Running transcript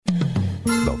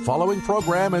following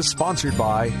program is sponsored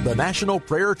by the National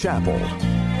Prayer Chapel.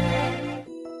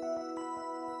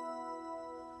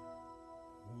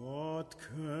 What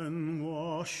can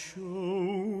wash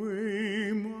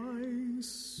away my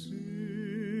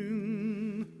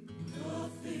sin?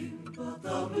 Nothing but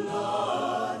the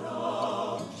blood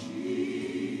of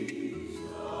Jesus.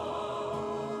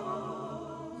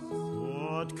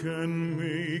 What can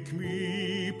make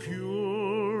me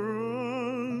pure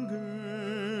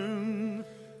again?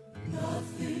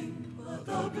 Nothing but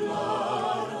the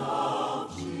blood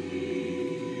of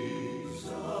Jesus.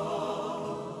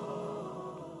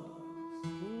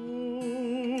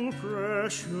 Oh,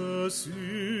 precious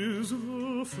is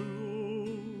the flow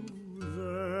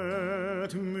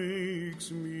that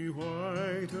makes me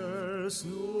white as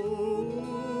snow.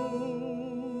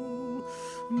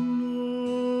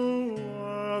 No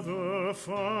other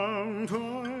fount I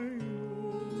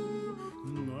know,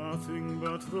 nothing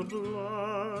but the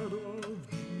blood of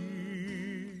Jesus.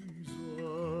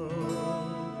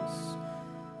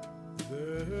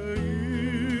 There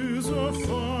is a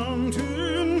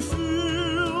fountain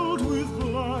filled with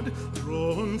blood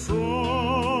drawn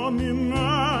from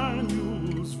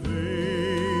Emmanuel's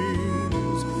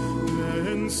veins,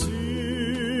 and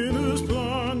sinners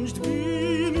plunged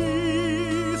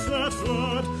beneath that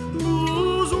flood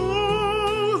lose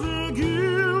all their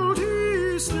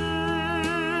guilty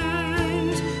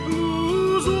stains,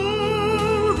 lose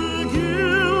all their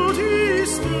guilty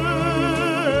stains,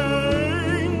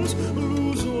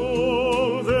 lose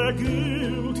all their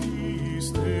guilty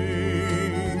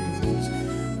stains,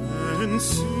 and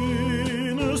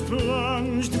sinners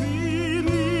plunged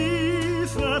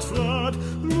beneath that flood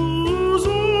lose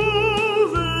all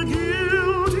their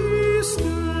guilty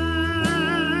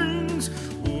stains.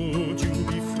 Won't you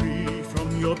be free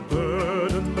from your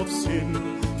burden of sin?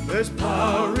 There's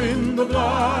power in the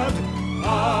blood,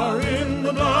 power in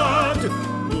the blood.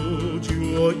 Would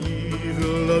your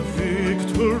evil a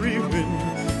victory win?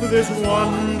 There's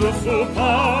wonderful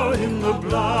power in the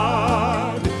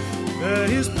blood.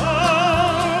 There is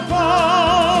power,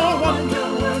 power,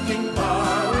 wonder-working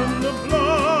power in the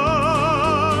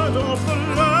blood of the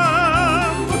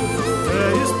Lamb.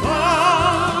 There is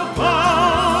power,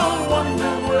 power,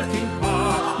 wonder-working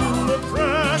power in the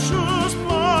precious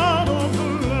blood of the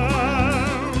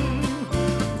Lamb.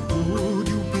 Would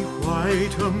you be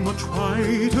whiter, much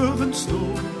whiter than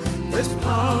snow? There's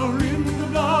power in the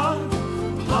blood,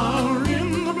 power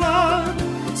in the blood.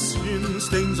 Sin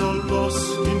stains are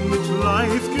lost in its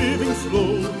life-giving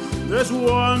flow. There's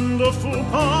wonderful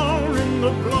power in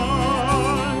the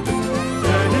blood.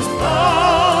 There is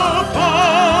power,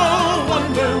 power,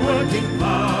 wonder-working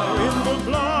power in the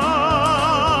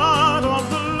blood of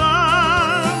the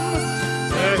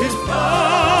Lamb. There is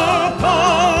power,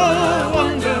 power,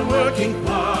 wonder-working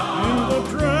power in the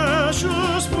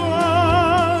precious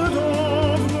blood of the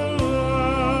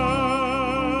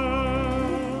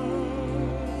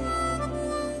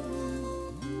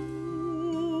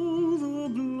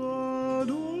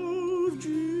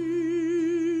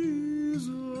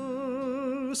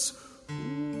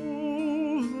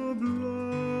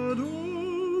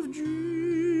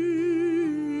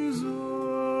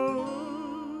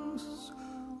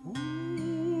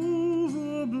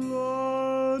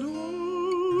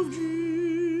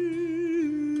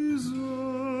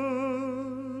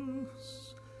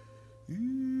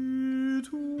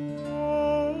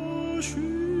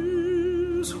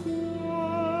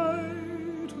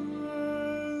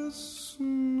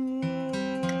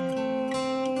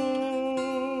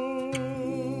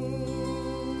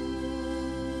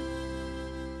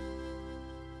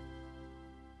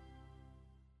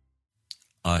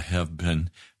I have been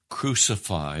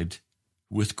crucified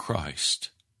with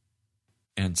Christ,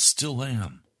 and still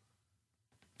am.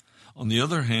 On the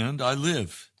other hand, I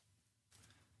live,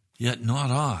 yet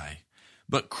not I,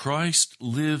 but Christ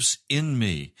lives in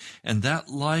me, and that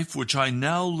life which I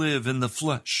now live in the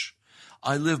flesh,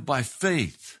 I live by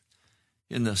faith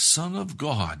in the Son of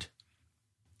God,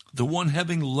 the one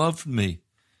having loved me,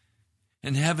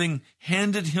 and having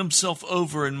handed himself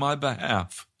over in my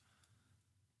behalf.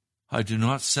 I do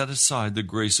not set aside the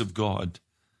grace of God,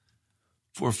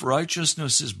 for if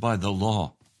righteousness is by the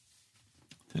law,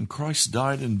 then Christ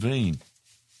died in vain.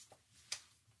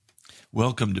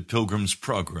 Welcome to Pilgrim's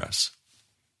Progress.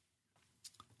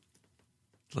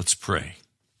 Let's pray.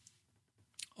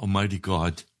 Almighty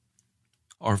God,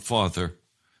 our Father,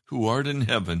 who art in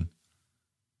heaven,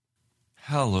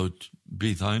 hallowed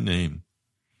be thy name.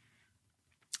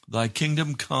 Thy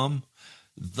kingdom come,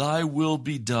 thy will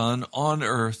be done on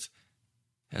earth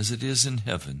as it is in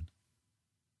heaven.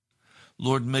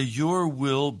 Lord, may your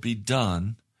will be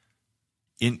done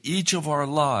in each of our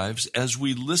lives as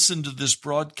we listen to this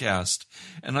broadcast.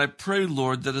 And I pray,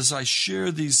 Lord, that as I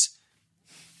share these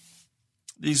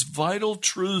vital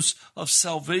truths of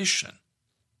salvation,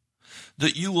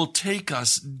 that you will take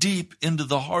us deep into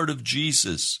the heart of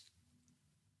Jesus.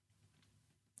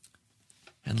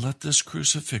 And let this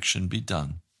crucifixion be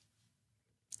done.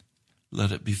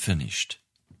 Let it be finished.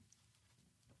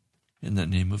 In the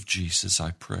name of Jesus,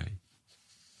 I pray.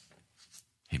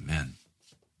 Amen.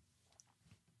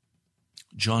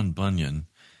 John Bunyan,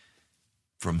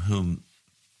 from whom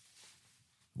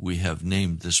we have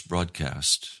named this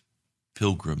broadcast,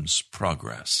 Pilgrim's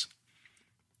Progress.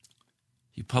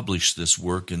 He published this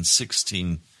work in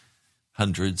 1600s.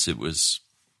 It was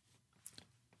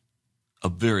a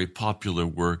very popular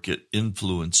work. It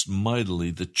influenced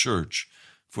mightily the church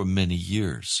for many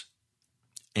years,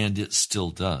 and it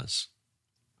still does.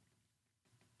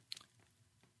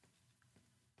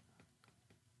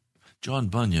 John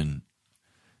Bunyan,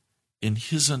 in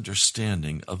his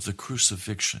understanding of the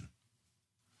crucifixion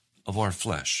of our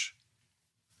flesh,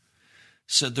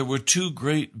 said there were two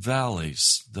great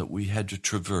valleys that we had to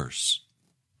traverse.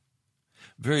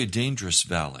 Very dangerous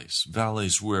valleys,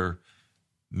 valleys where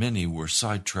many were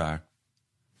sidetracked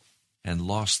and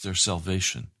lost their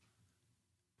salvation,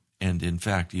 and in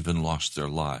fact even lost their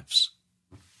lives.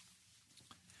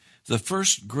 The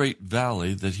first great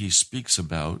valley that he speaks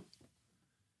about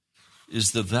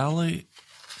is the valley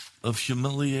of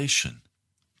humiliation.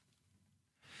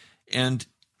 And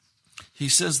he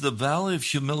says the valley of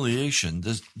humiliation,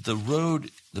 the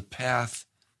road, the path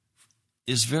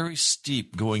is very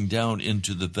steep going down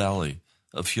into the valley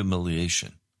of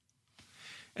humiliation.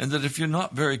 And that if you're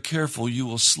not very careful, you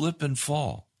will slip and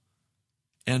fall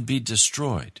and be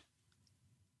destroyed.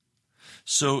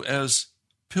 So as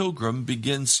Pilgrim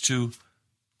begins to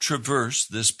traverse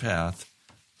this path,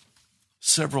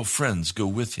 several friends go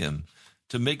with him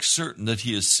to make certain that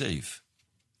he is safe.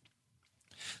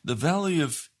 The valley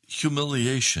of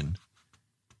humiliation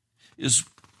is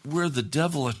where the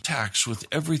devil attacks with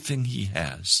everything he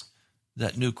has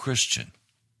that new Christian.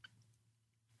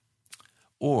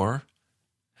 Or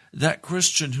that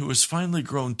Christian who has finally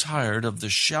grown tired of the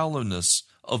shallowness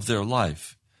of their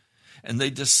life, and they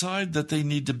decide that they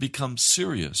need to become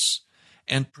serious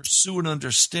and pursue an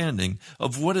understanding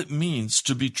of what it means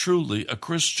to be truly a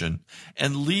Christian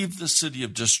and leave the city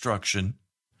of destruction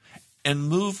and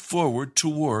move forward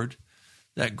toward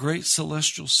that great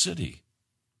celestial city.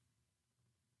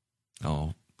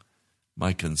 Oh,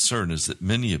 my concern is that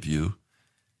many of you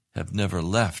have never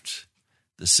left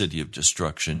the city of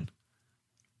destruction,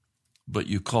 but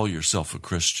you call yourself a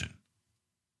Christian.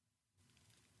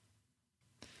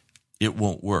 It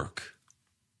won't work.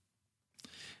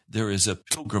 There is a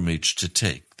pilgrimage to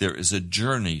take. There is a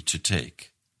journey to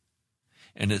take.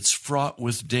 And it's fraught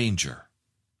with danger.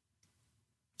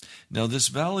 Now, this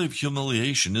valley of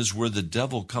humiliation is where the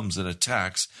devil comes and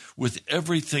attacks with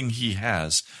everything he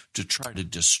has to try to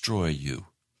destroy you.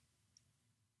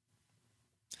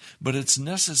 But it's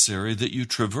necessary that you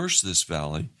traverse this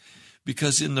valley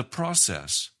because in the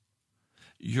process,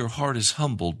 your heart is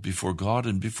humbled before God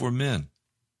and before men.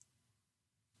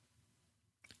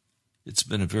 It's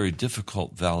been a very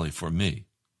difficult valley for me.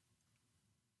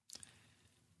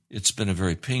 It's been a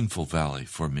very painful valley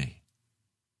for me.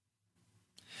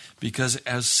 Because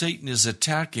as Satan is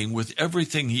attacking with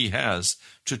everything he has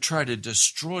to try to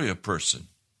destroy a person,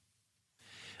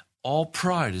 all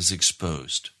pride is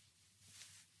exposed.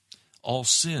 All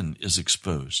sin is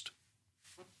exposed.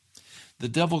 The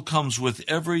devil comes with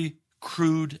every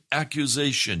crude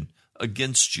accusation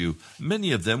against you.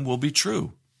 Many of them will be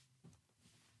true.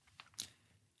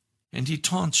 And he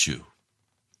taunts you.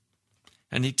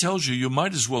 And he tells you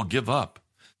might as well give up.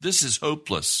 This is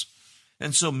hopeless.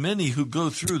 And so many who go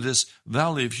through this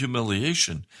valley of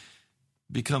humiliation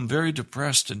become very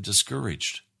depressed and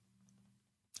discouraged,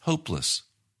 hopeless,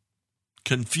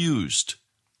 confused.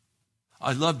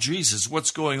 I love Jesus.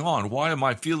 What's going on? Why am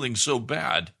I feeling so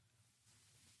bad?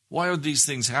 Why are these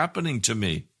things happening to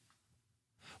me?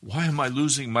 Why am I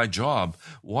losing my job?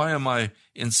 Why am I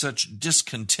in such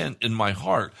discontent in my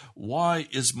heart? Why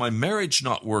is my marriage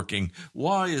not working?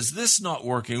 Why is this not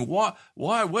working? Why?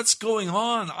 What's going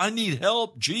on? I need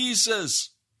help,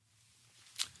 Jesus.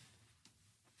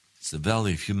 It's the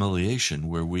valley of humiliation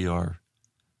where we are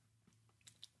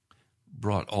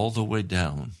brought all the way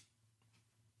down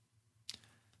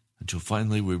until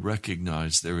finally we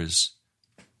recognize there's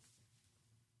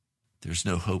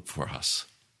no hope for us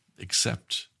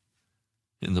except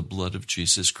in the blood of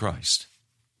Jesus Christ.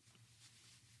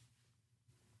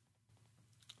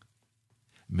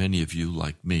 Many of you,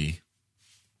 like me,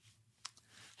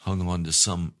 hung on to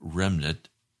some remnant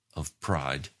of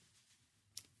pride,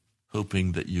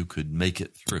 hoping that you could make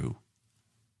it through.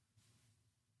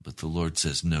 But the Lord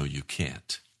says, no, you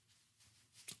can't.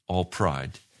 All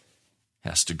pride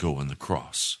has to go on the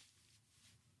cross.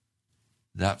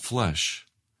 That flesh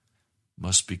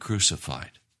must be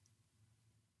crucified.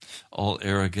 All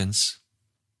arrogance,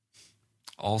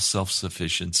 all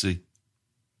self-sufficiency,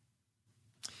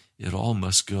 it all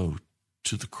must go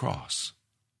to the cross.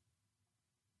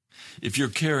 If you're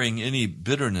carrying any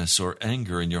bitterness or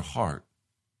anger in your heart,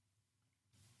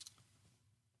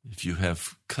 if you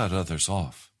have cut others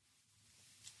off,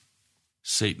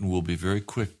 Satan will be very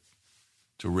quick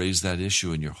to raise that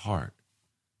issue in your heart,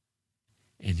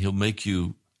 and he'll make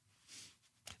you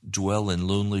dwell in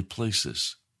lonely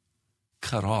places,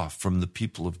 cut off from the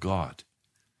people of God,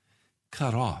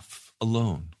 cut off,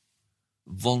 alone,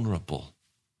 vulnerable,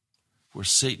 where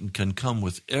Satan can come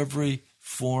with every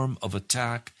form of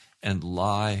attack and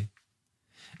lie.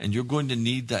 And you're going to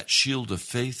need that shield of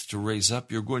faith to raise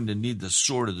up. You're going to need the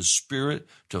sword of the Spirit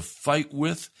to fight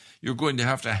with. You're going to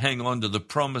have to hang on to the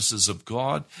promises of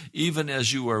God, even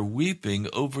as you are weeping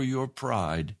over your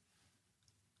pride.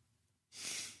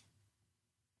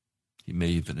 He may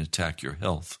even attack your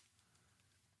health.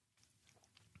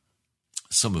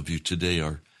 Some of you today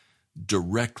are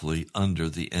directly under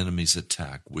the enemy's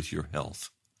attack with your health.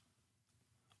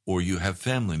 Or you have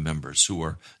family members who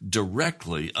are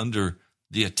directly under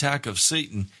the attack of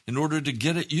Satan in order to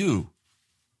get at you,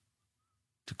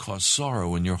 to cause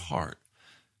sorrow in your heart,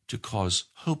 to cause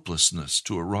hopelessness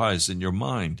to arise in your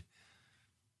mind.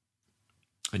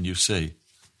 And you say,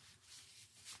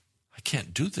 I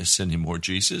can't do this anymore,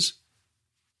 Jesus.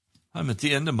 I'm at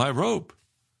the end of my rope.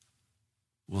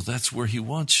 Well, that's where he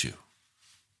wants you.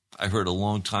 I heard a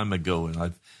long time ago, and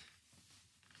I've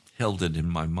held it in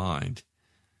my mind.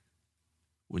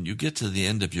 When you get to the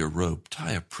end of your rope,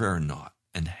 tie a prayer knot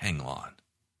and hang on.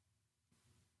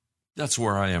 That's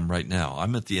where I am right now.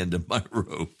 I'm at the end of my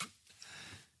rope.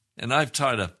 And I've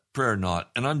tied a prayer knot,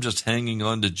 and I'm just hanging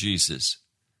on to Jesus.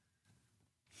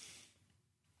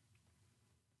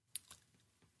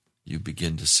 You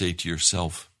begin to say to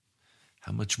yourself,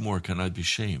 how much more can I be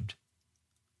shamed?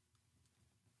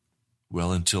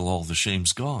 Well, until all the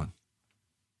shame's gone.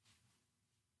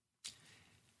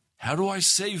 How do I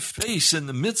save face in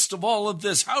the midst of all of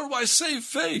this? How do I save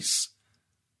face?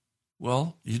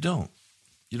 Well, you don't.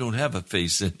 You don't have a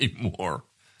face anymore.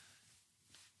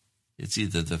 It's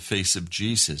either the face of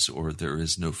Jesus or there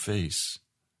is no face.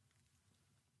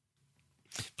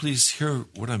 Please hear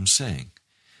what I'm saying.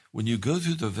 When you go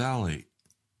through the valley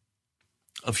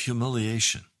of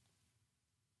humiliation,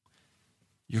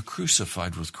 you're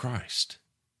crucified with Christ.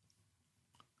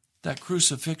 That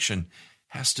crucifixion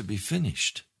has to be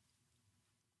finished.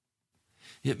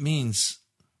 It means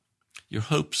your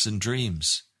hopes and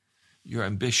dreams, your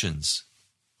ambitions,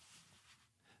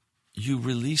 you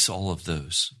release all of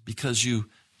those because you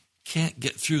can't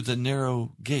get through the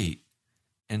narrow gate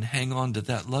and hang on to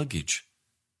that luggage.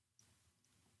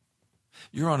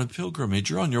 You're on a pilgrimage.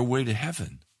 You're on your way to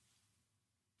heaven.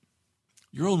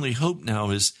 Your only hope now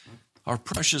is our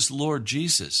precious Lord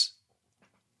Jesus.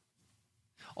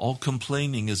 All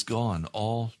complaining is gone.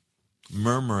 All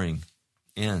murmuring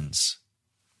ends.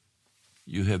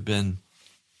 You have been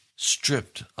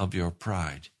stripped of your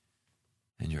pride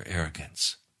and your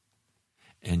arrogance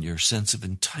and your sense of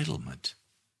entitlement.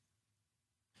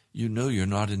 You know you're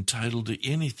not entitled to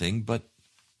anything but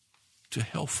to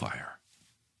hellfire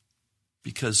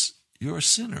because you're a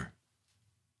sinner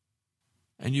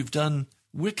and you've done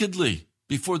wickedly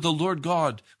before the Lord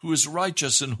God, who is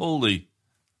righteous and holy.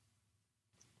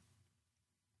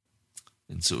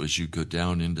 And so as you go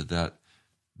down into that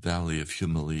valley of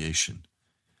humiliation,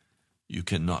 you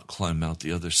cannot climb out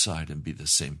the other side and be the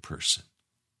same person.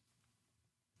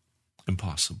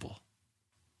 Impossible.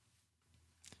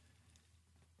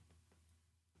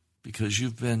 Because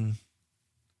you've been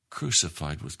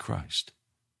crucified with Christ.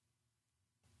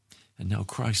 And now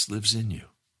Christ lives in you.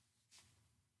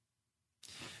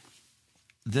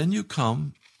 Then you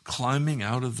come climbing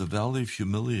out of the valley of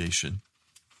humiliation,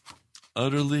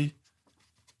 utterly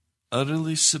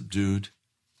subdued,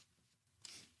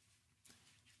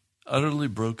 utterly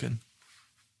broken.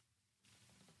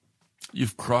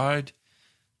 You've cried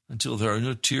until there are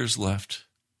no tears left.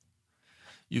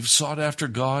 You've sought after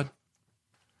God,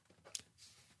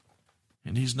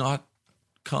 and He's not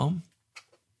come.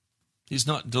 He's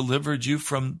not delivered you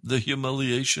from the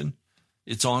humiliation.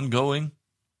 It's ongoing.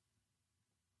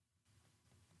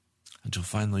 Until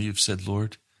finally you've said,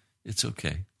 Lord, it's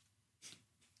okay.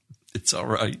 It's all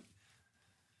right.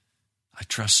 I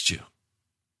trust you.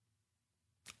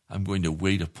 I'm going to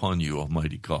wait upon you,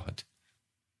 Almighty God.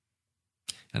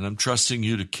 And I'm trusting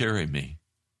you to carry me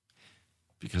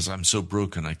because I'm so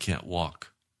broken I can't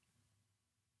walk.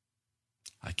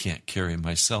 I can't carry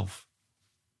myself.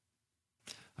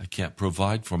 I can't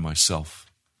provide for myself.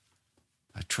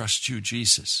 I trust you,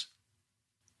 Jesus.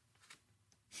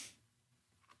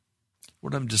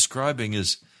 What I'm describing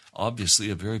is obviously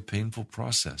a very painful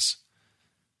process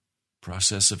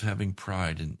of having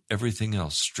pride and everything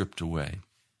else stripped away.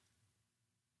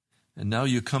 And now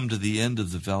you come to the end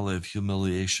of the valley of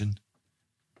humiliation,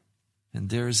 and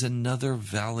there is another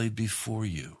valley before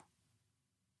you.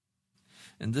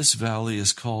 And this valley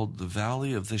is called the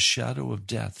valley of the shadow of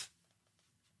death.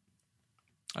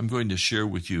 I'm going to share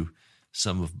with you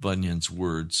some of Bunyan's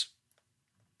words.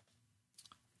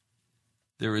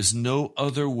 There is no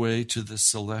other way to the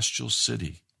celestial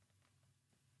city.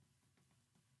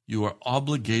 You are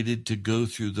obligated to go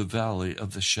through the valley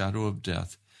of the shadow of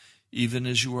death, even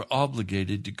as you are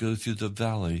obligated to go through the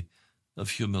valley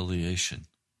of humiliation.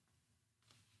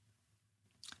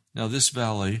 Now, this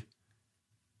valley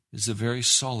is a very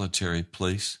solitary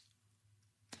place,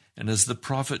 and as the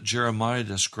prophet Jeremiah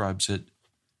describes it,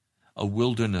 a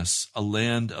wilderness, a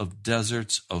land of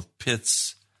deserts, of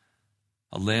pits,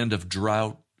 a land of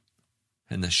drought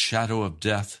and the shadow of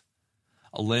death,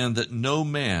 a land that no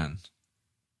man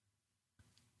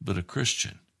but a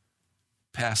Christian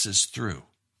passes through.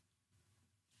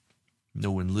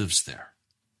 No one lives there.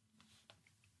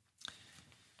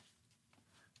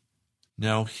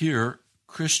 Now here,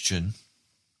 Christian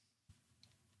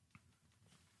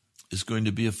is going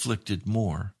to be afflicted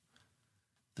more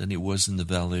than he was in the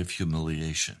valley of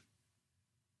humiliation.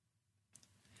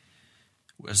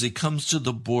 As he comes to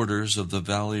the borders of the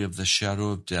valley of the shadow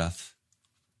of death,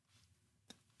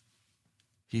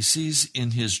 he sees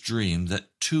in his dream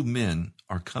that two men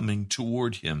are coming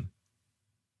toward him,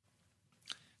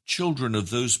 children of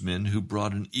those men who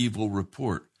brought an evil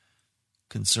report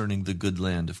concerning the good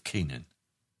land of Canaan.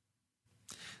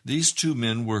 These two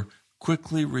men were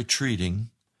quickly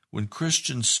retreating when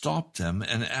Christian stopped them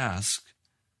and asked,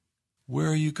 "Where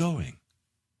are you going?"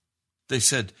 They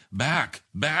said, "Back,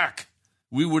 back.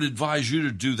 We would advise you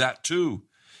to do that too,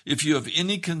 if you have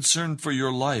any concern for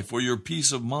your life or your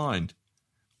peace of mind."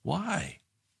 "Why?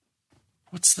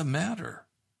 What's the matter?"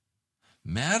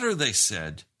 "Matter," they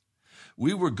said.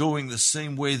 "We were going the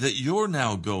same way that you're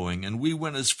now going, and we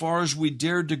went as far as we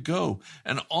dared to go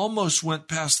and almost went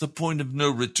past the point of no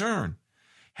return.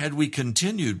 Had we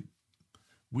continued,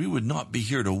 we would not be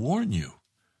here to warn you."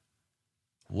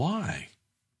 "Why?"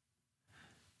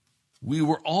 "We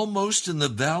were almost in the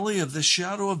valley of the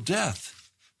shadow of death.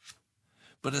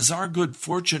 But as our good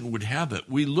fortune would have it,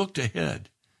 we looked ahead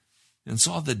and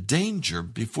saw the danger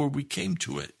before we came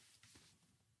to it."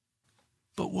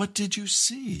 "But what did you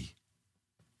see?"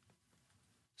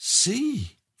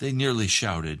 "See," they nearly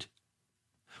shouted.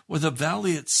 "Well, the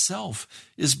valley itself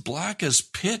is black as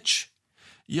pitch,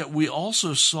 yet we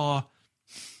also saw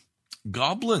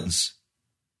goblins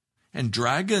and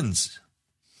dragons.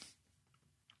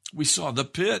 We saw the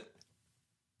pit.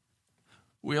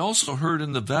 We also heard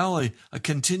in the valley a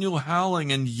continual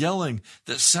howling and yelling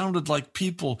that sounded like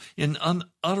people in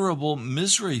unutterable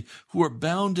misery who are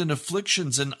bound in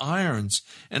afflictions and irons,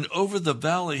 and over the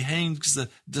valley hangs the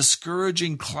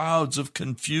discouraging clouds of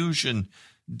confusion.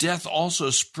 Death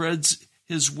also spreads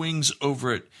his wings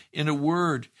over it. In a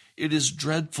word, it is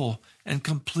dreadful and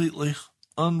completely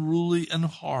unruly and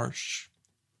harsh."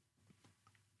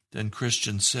 Then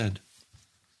Christian said,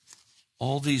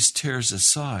 "All these tears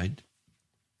aside,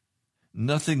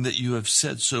 nothing that you have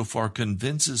said so far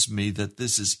convinces me that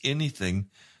this is anything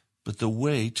but the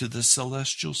way to the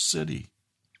celestial city."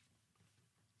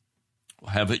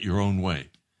 "Well, have it your own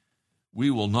way. We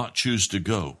will not choose to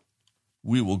go.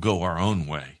 We will go our own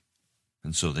way."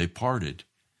 And so they parted,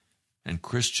 and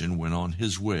Christian went on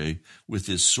his way with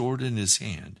his sword in his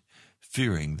hand,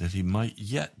 fearing that he might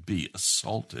yet be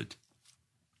assaulted.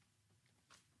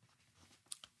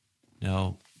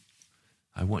 Now,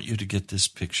 I want you to get this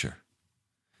picture.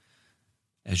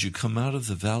 As you come out of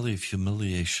the valley of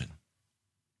humiliation,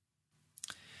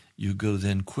 you go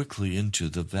then quickly into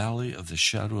the valley of the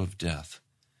shadow of death,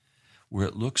 where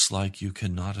it looks like you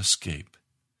cannot escape.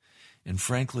 And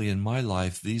frankly, in my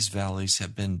life, these valleys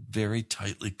have been very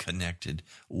tightly connected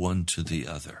one to the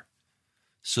other,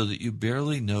 so that you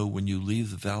barely know when you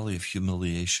leave the valley of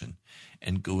humiliation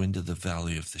and go into the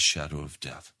valley of the shadow of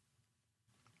death.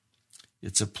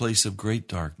 It's a place of great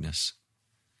darkness.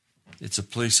 It's a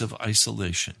place of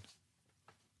isolation.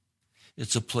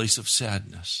 It's a place of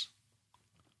sadness.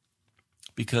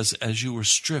 Because as you were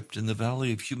stripped in the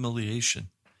valley of humiliation,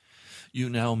 you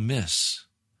now miss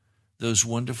those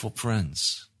wonderful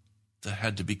friends that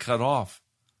had to be cut off.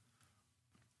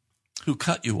 Who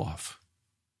cut you off?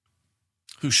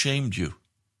 Who shamed you?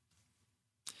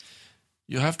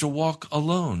 You have to walk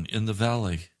alone in the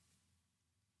valley.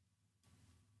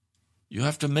 You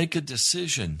have to make a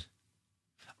decision.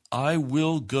 I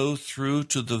will go through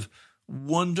to the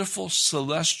wonderful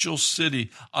celestial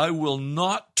city. I will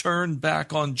not turn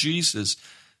back on Jesus.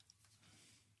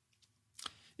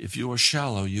 If you are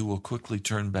shallow, you will quickly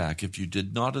turn back. If you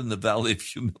did not in the valley of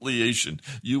humiliation,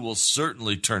 you will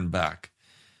certainly turn back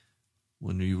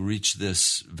when you reach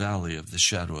this valley of the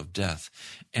shadow of death.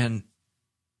 And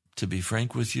to be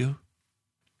frank with you,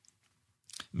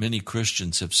 many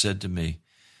Christians have said to me,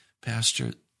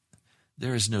 Pastor,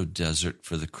 there is no desert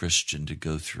for the Christian to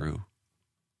go through.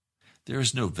 There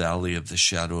is no valley of the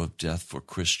shadow of death for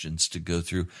Christians to go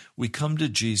through. We come to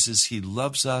Jesus, he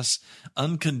loves us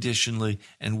unconditionally,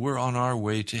 and we're on our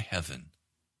way to heaven.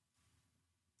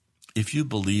 If you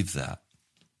believe that,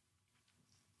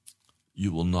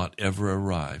 you will not ever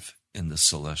arrive in the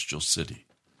celestial city.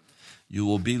 You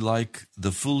will be like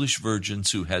the foolish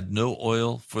virgins who had no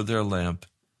oil for their lamp,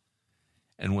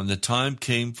 and when the time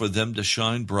came for them to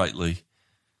shine brightly,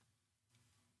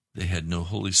 they had no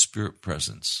Holy Spirit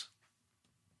presence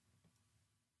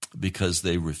because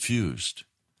they refused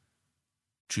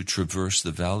to traverse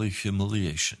the valley of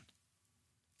humiliation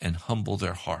and humble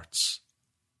their hearts.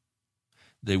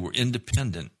 They were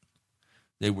independent.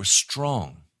 They were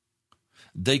strong.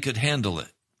 They could handle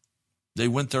it. They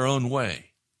went their own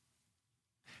way.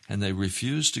 And they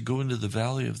refused to go into the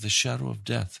valley of the shadow of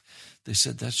death. They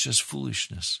said, that's just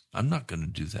foolishness. I'm not going to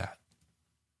do that.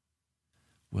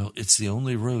 Well, it's the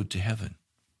only road to heaven.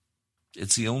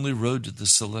 It's the only road to the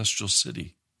celestial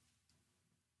city.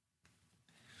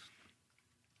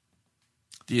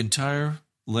 The entire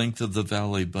length of the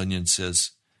valley, Bunyan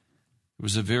says, there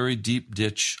was a very deep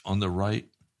ditch on the right,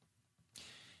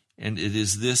 and it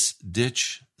is this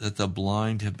ditch that the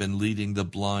blind have been leading the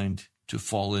blind to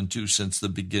fall into since the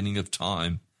beginning of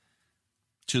time,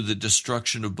 to the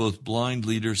destruction of both blind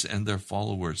leaders and their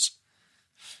followers.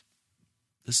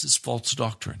 This is false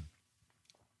doctrine.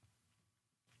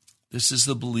 This is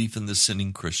the belief in the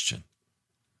sinning Christian.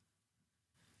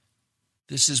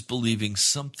 This is believing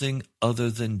something other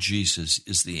than Jesus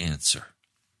is the answer.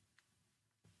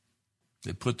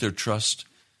 They put their trust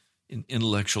in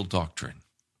intellectual doctrine.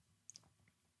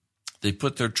 They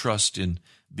put their trust in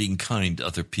being kind to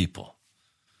other people,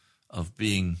 of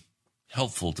being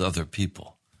helpful to other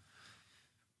people.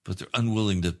 But they're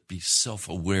unwilling to be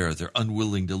self-aware. They're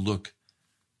unwilling to look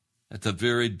at the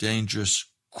very dangerous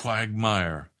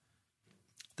quagmire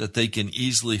that they can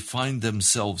easily find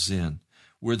themselves in,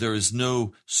 where there is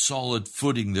no solid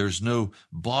footing, there's no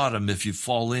bottom if you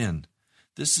fall in.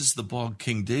 This is the bog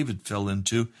King David fell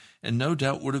into, and no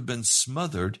doubt would have been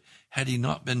smothered had he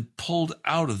not been pulled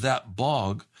out of that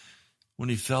bog when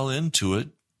he fell into it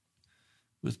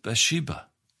with Bathsheba.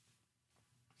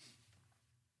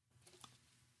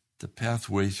 The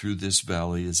pathway through this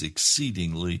valley is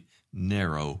exceedingly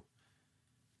narrow.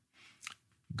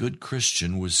 Good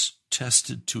Christian was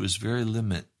tested to his very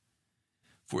limit.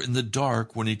 For in the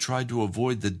dark, when he tried to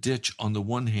avoid the ditch on the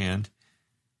one hand,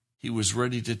 he was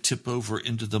ready to tip over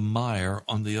into the mire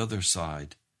on the other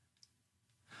side.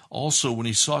 Also, when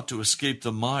he sought to escape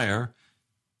the mire,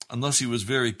 unless he was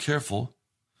very careful,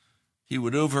 he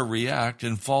would overreact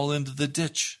and fall into the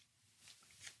ditch.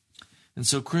 And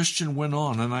so Christian went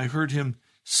on, and I heard him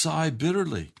sigh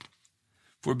bitterly.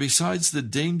 For besides the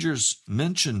dangers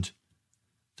mentioned,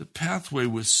 the pathway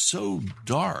was so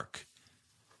dark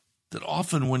that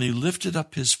often when he lifted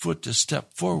up his foot to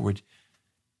step forward,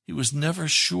 he was never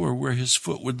sure where his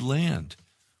foot would land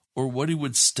or what he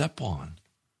would step on.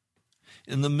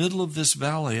 In the middle of this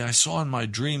valley, I saw in my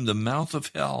dream the mouth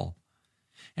of hell,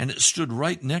 and it stood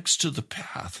right next to the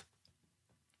path.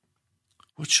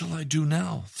 What shall I do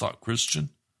now? Thought Christian.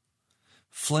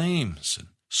 Flames and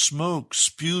smoke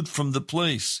spewed from the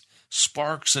place,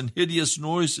 sparks and hideous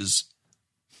noises.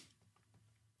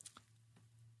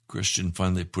 Christian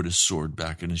finally put his sword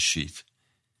back in his sheath,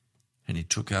 and he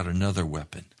took out another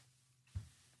weapon.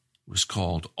 It was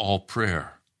called all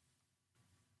prayer.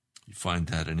 You find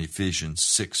that in Ephesians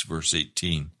 6, verse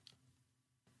 18.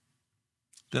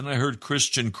 Then I heard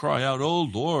Christian cry out, "O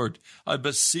Lord, I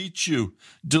beseech you,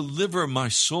 deliver my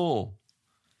soul."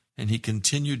 And he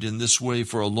continued in this way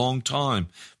for a long time,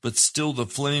 but still the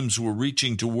flames were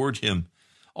reaching toward him.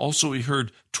 Also he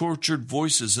heard tortured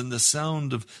voices and the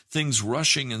sound of things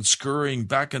rushing and scurrying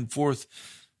back and forth.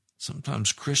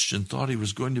 Sometimes Christian thought he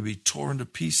was going to be torn to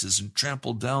pieces and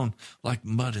trampled down like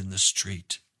mud in the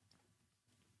street.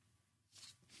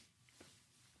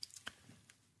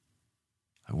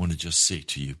 I want to just say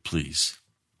to you, please,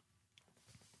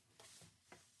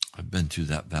 I've been through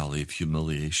that valley of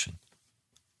humiliation.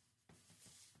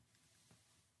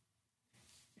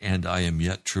 And I am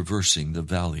yet traversing the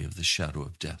valley of the shadow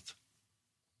of death.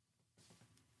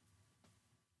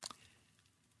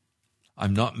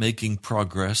 I'm not making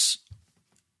progress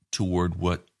toward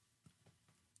what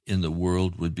in the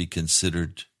world would be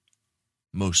considered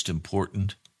most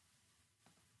important.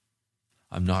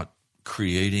 I'm not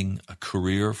creating a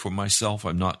career for myself.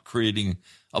 I'm not creating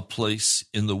a place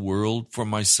in the world for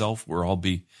myself where I'll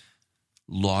be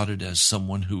lauded as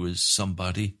someone who is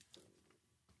somebody.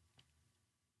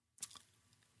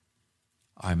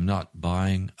 I'm not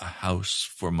buying a house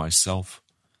for myself.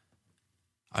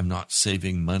 I'm not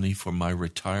saving money for my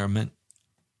retirement.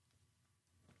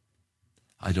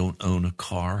 I don't own a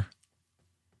car.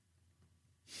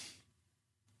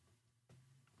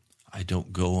 I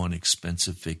don't go on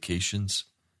expensive vacations.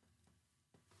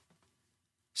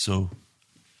 So,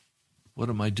 what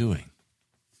am I doing?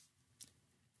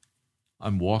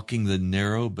 I'm walking the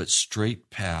narrow but straight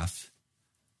path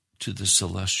to the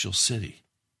celestial city.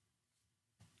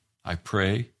 I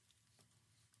pray.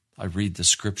 I read the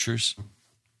scriptures.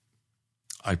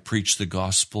 I preach the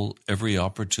gospel every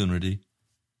opportunity.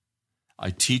 I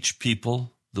teach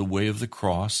people the way of the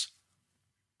cross.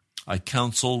 I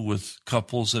counsel with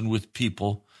couples and with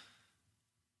people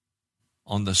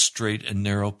on the straight and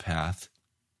narrow path.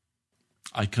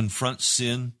 I confront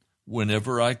sin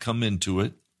whenever I come into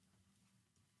it.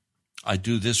 I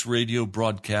do this radio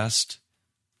broadcast.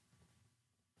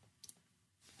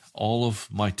 All of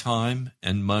my time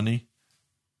and money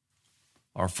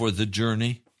are for the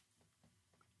journey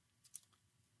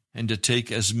and to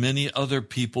take as many other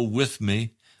people with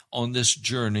me on this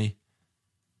journey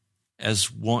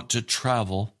as want to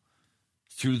travel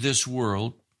through this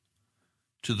world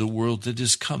to the world that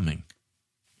is coming.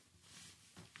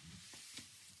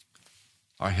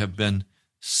 I have been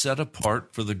set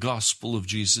apart for the gospel of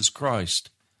Jesus Christ,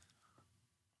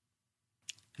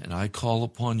 and I call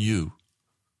upon you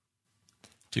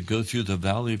to go through the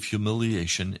valley of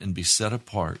humiliation and be set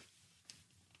apart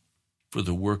for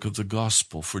the work of the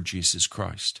gospel for Jesus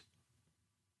Christ.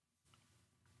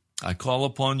 I call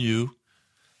upon you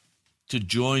to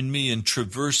join me in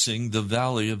traversing the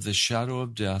valley of the shadow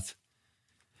of death,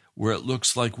 where it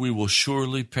looks like we will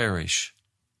surely perish.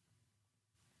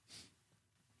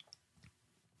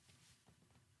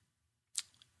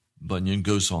 Bunyan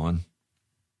goes on.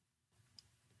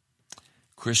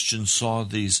 Christian saw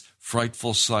these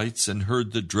frightful sights and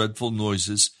heard the dreadful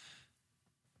noises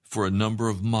for a number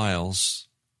of miles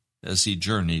as he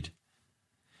journeyed.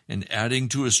 And adding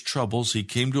to his troubles, he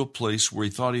came to a place where he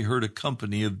thought he heard a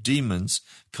company of demons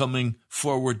coming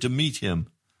forward to meet him.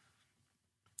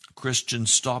 Christian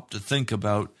stopped to think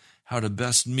about how to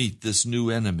best meet this new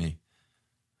enemy.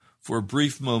 For a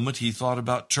brief moment, he thought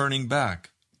about turning back,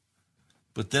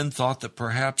 but then thought that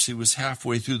perhaps he was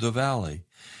halfway through the valley.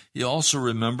 He also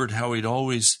remembered how he'd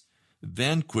always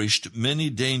vanquished many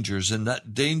dangers, and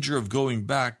that danger of going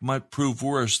back might prove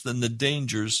worse than the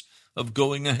dangers of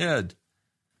going ahead.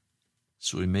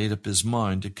 So he made up his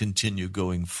mind to continue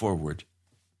going forward.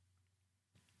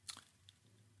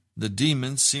 The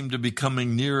demons seemed to be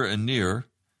coming nearer and nearer,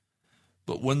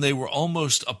 but when they were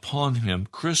almost upon him,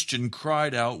 Christian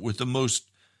cried out with the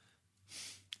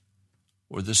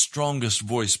strongest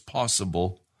voice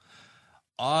possible,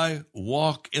 "I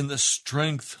walk in the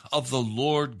strength of the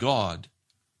Lord God."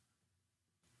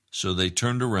 So they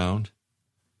turned around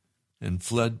and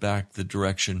fled back the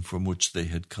direction from which they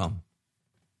had come.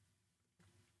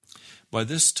 By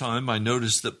this time, I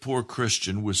noticed that poor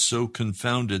Christian was so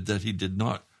confounded that he did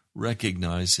not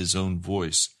recognize his own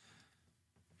voice.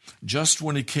 Just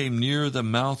when he came near the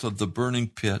mouth of the burning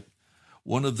pit,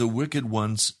 one of the wicked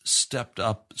ones stepped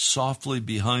up softly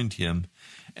behind him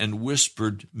and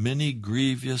whispered many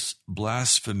grievous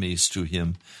blasphemies to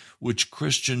him, which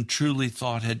Christian truly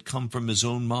thought had come from his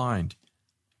own mind.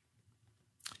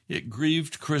 It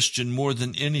grieved Christian more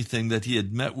than anything that he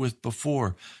had met with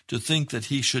before to think that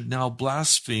he should now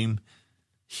blaspheme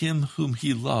him whom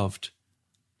he loved,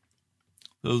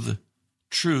 though the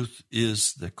truth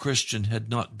is that Christian had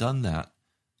not done that.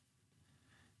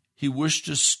 He wished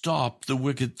to stop the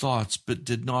wicked thoughts, but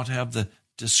did not have the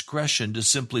discretion to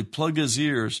simply plug his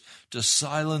ears to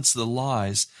silence the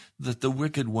lies that the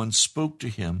wicked one spoke to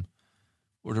him,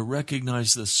 or to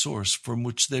recognize the source from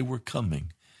which they were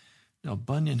coming. Now,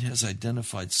 Bunyan has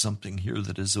identified something here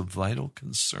that is of vital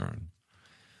concern.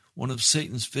 One of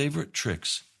Satan's favorite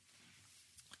tricks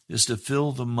is to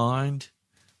fill the mind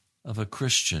of a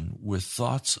Christian with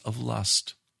thoughts of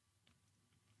lust,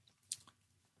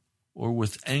 or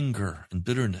with anger and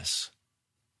bitterness.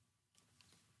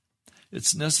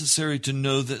 It's necessary to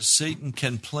know that Satan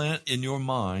can plant in your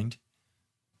mind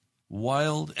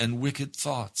wild and wicked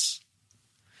thoughts.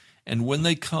 And when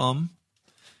they come,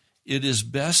 it is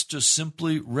best to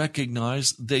simply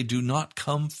recognize they do not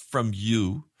come from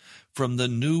you, from the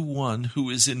new one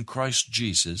who is in Christ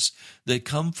Jesus. They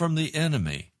come from the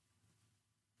enemy.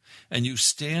 And you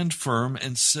stand firm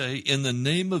and say, in the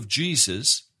name of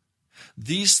Jesus,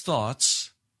 these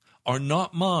thoughts are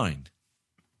not mine.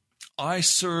 I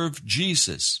serve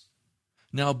Jesus.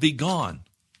 Now be gone.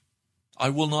 I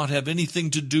will not have anything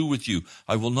to do with you.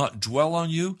 I will not dwell on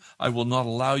you. I will not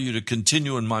allow you to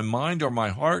continue in my mind or my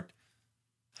heart.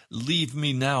 Leave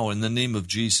me now in the name of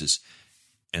Jesus.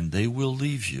 And they will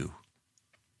leave you.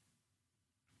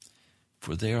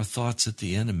 For they are thoughts that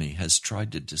the enemy has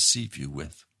tried to deceive you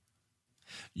with.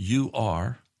 You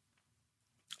are,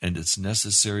 and it's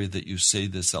necessary that you say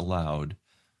this aloud,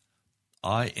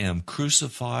 I am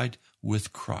crucified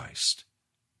with Christ.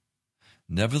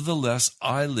 Nevertheless,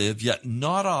 I live, yet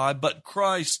not I, but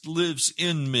Christ lives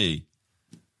in me.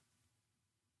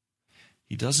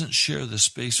 He doesn't share the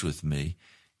space with me.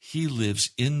 He lives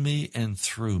in me and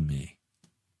through me.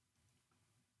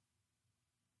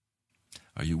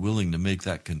 Are you willing to make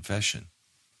that confession?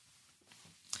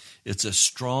 It's a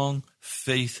strong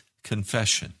faith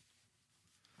confession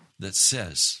that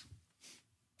says,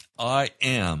 I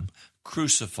am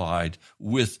crucified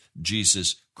with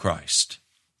Jesus Christ.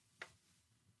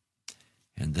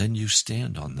 And then you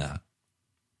stand on that.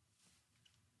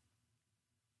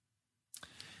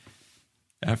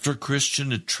 After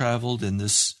Christian had traveled in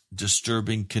this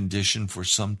disturbing condition for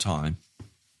some time,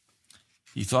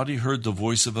 he thought he heard the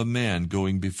voice of a man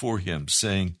going before him,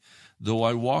 saying, Though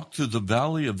I walk through the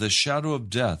valley of the shadow of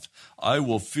death, I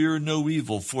will fear no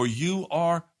evil, for you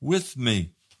are with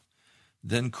me.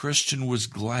 Then Christian was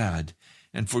glad,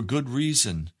 and for good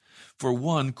reason. For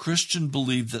one, Christian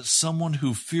believed that someone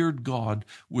who feared God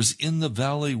was in the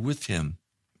valley with him.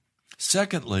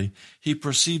 Secondly, he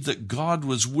perceived that God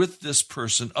was with this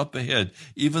person up ahead,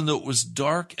 even though it was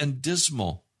dark and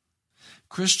dismal.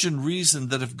 Christian reasoned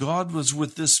that if God was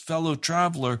with this fellow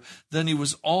traveler, then he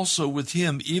was also with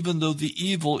him, even though the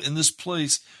evil in this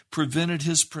place prevented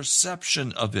his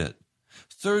perception of it.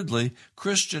 Thirdly,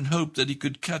 Christian hoped that he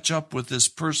could catch up with this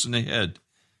person ahead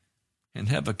and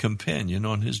have a companion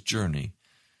on his journey.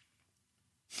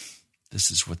 This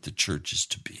is what the church is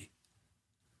to be.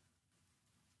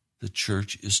 The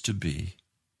church is to be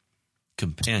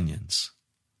companions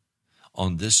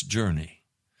on this journey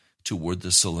toward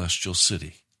the celestial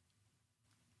city.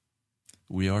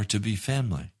 We are to be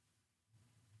family,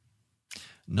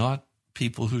 not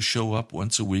people who show up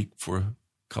once a week for a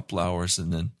couple hours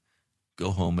and then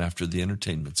go home after the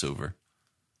entertainment's over.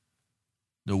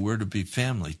 No, we're to be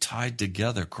family, tied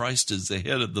together. Christ is the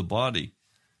head of the body,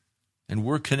 and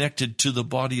we're connected to the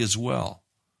body as well.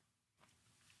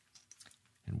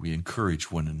 And we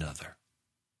encourage one another.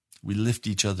 We lift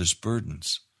each other's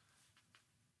burdens.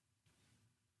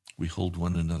 We hold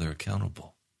one another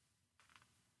accountable.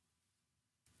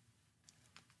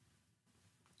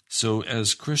 So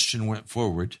as Christian went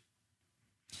forward,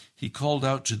 he called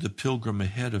out to the pilgrim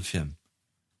ahead of him.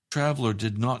 The traveler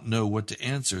did not know what to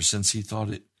answer, since he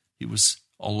thought he was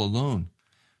all alone.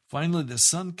 Finally, the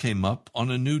sun came up on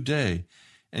a new day,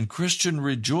 and Christian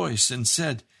rejoiced and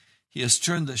said, He has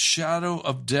turned the shadow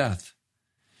of death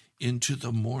into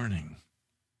the morning.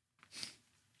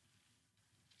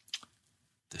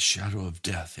 The shadow of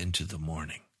death into the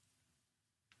morning.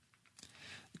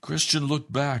 The Christian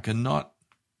looked back, and not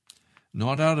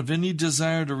out of any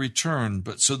desire to return,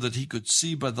 but so that he could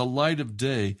see by the light of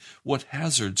day what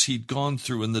hazards he'd gone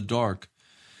through in the dark.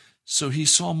 So he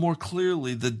saw more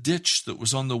clearly the ditch that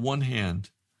was on the one hand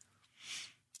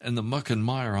and the muck and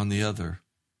mire on the other.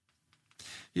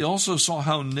 He also saw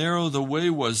how narrow the way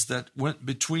was that went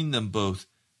between them both.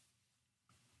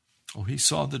 Oh, he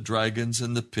saw the dragons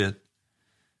and the pit,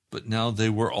 but now they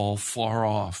were all far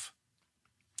off.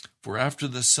 For after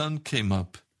the sun came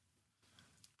up,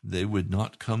 they would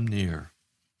not come near.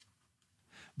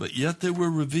 But yet they were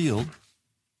revealed,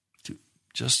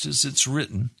 just as it's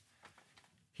written.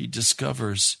 He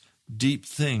discovers deep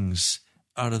things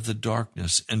out of the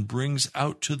darkness and brings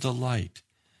out to the light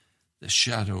the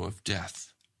shadow of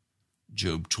death.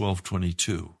 Job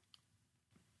 12:22.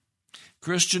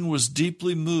 Christian was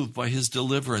deeply moved by his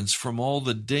deliverance from all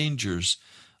the dangers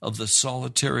of the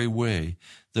solitary way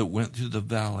that went through the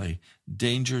valley,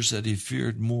 dangers that he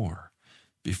feared more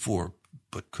before,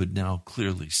 but could now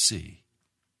clearly see.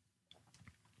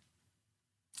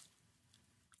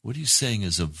 What he's saying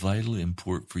is of vital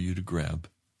import for you to grab.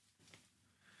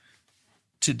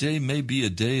 Today may be a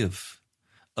day of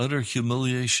utter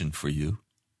humiliation for you.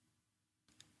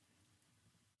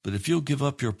 But if you'll give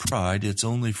up your pride, it's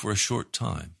only for a short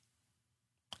time.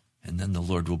 And then the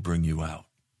Lord will bring you out.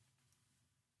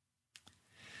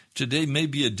 Today may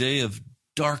be a day of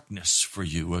darkness for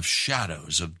you, of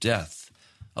shadows, of death,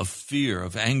 of fear,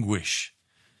 of anguish,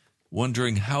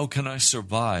 wondering, how can I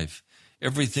survive?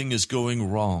 Everything is going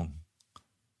wrong.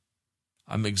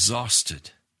 I'm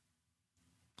exhausted.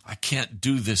 I can't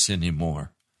do this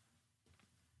anymore.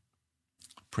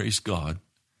 Praise God.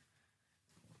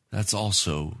 That's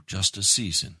also just a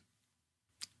season.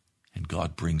 And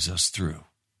God brings us through.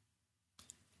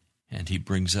 And he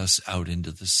brings us out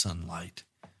into the sunlight.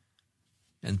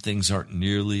 And things aren't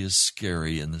nearly as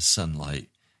scary in the sunlight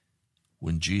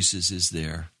when Jesus is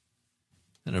there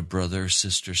and a brother or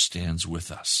sister stands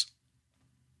with us.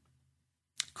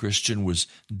 Christian was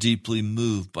deeply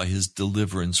moved by his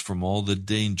deliverance from all the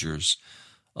dangers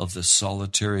of the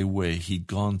solitary way he'd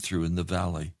gone through in the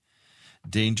valley.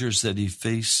 Dangers that he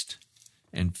faced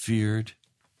and feared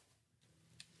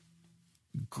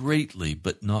greatly,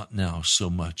 but not now so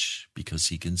much, because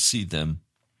he can see them.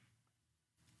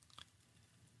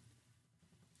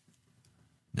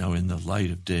 Now, in the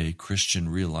light of day, Christian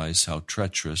realized how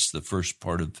treacherous the first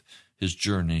part of his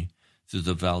journey through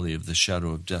the valley of the shadow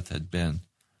of death had been.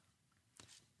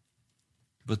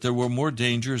 But there were more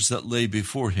dangers that lay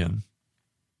before him.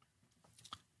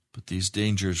 But these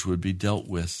dangers would be dealt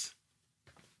with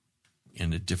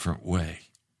in a different way.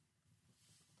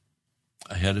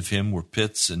 Ahead of him were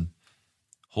pits and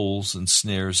holes and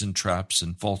snares and traps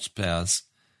and false paths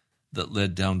that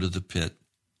led down to the pit.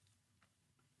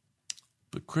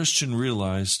 But Christian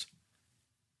realized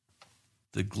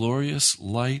the glorious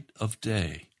light of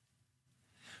day.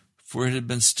 For it had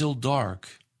been still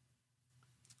dark,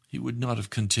 he would not have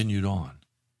continued on.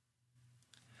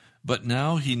 But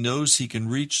now he knows he can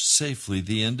reach safely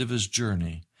the end of his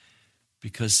journey,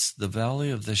 because the valley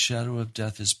of the shadow of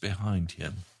death is behind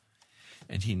him,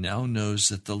 and he now knows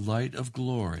that the light of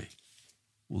glory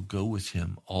will go with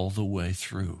him all the way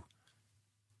through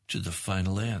to the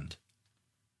final end.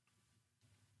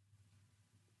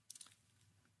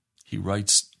 He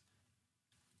writes,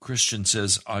 Christian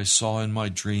says, I saw in my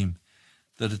dream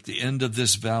that at the end of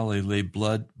this valley lay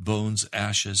blood, bones,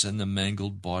 ashes, and the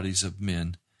mangled bodies of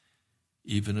men,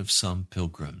 even of some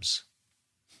pilgrims.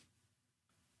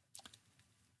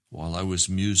 While I was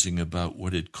musing about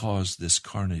what had caused this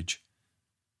carnage,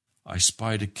 I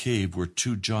spied a cave where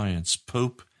two giants,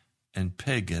 Pope and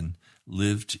Pagan,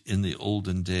 lived in the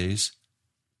olden days.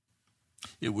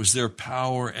 It was their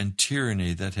power and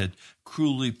tyranny that had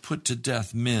cruelly put to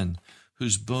death men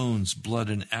whose bones, blood,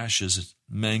 and ashes,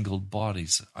 mangled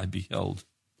bodies I beheld.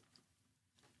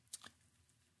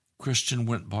 Christian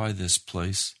went by this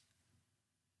place,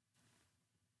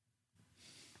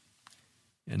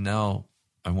 and now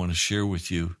I want to share with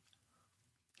you,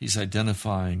 he's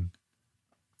identifying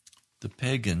the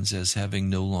pagans as having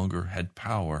no longer had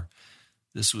power.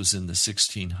 This was in the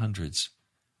 1600s.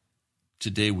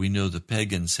 Today we know the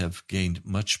pagans have gained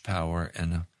much power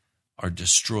and are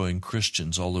destroying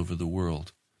Christians all over the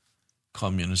world.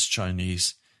 Communist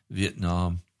Chinese,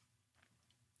 Vietnam,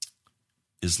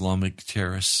 Islamic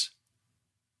terrorists,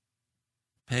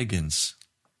 pagans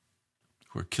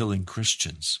who are killing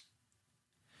Christians.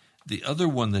 The other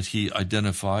one that he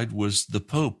identified was the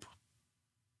Pope.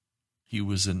 He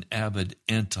was an avid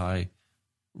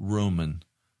anti-Roman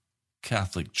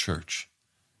Catholic Church.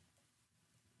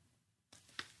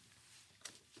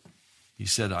 He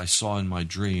said, I saw in my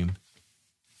dream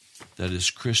that as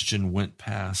Christian went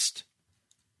past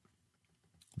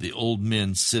the old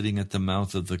men sitting at the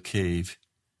mouth of the cave,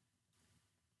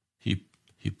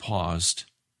 he paused.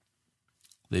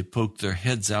 They poked their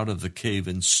heads out of the cave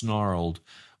and snarled,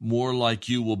 more like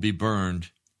you will be burned.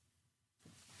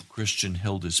 Christian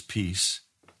held his peace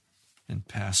and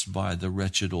passed by the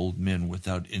wretched old men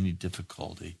without any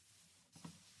difficulty.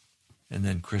 And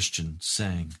then Christian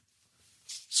sang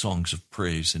songs of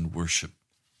praise and worship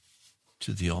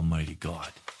to the Almighty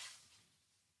God.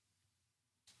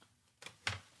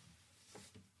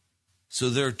 So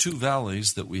there are two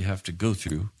valleys that we have to go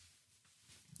through.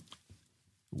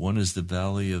 One is the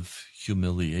valley of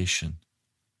humiliation,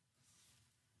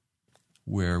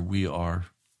 where we are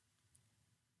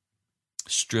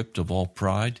stripped of all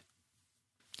pride,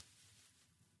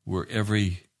 where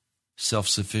every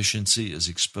self-sufficiency is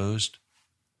exposed.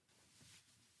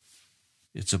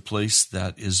 It's a place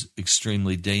that is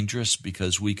extremely dangerous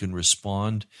because we can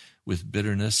respond with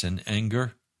bitterness and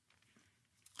anger,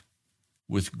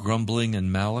 with grumbling and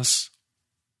malice.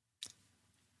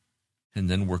 And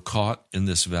then we're caught in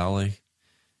this valley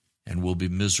and we'll be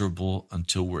miserable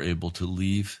until we're able to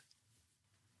leave.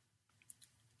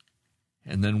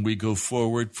 And then we go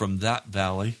forward from that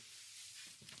valley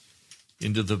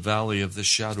into the valley of the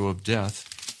shadow of death,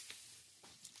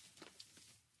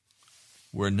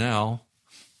 where now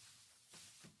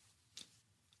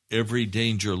every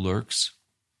danger lurks.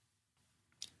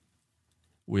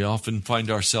 We often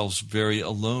find ourselves very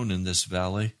alone in this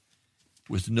valley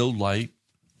with no light.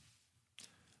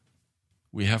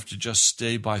 We have to just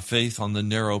stay by faith on the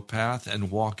narrow path and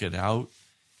walk it out.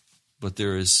 But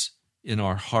there is in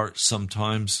our heart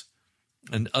sometimes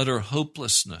an utter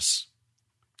hopelessness,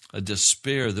 a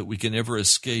despair that we can never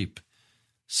escape.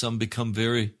 Some become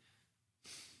very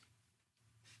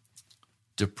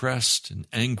depressed and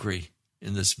angry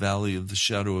in this valley of the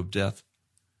shadow of death.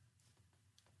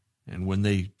 And when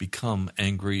they become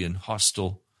angry and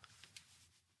hostile,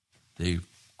 they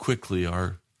quickly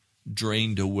are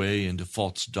drained away into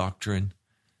false doctrine,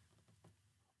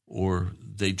 or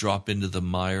they drop into the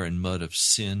mire and mud of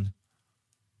sin,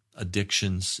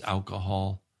 addictions,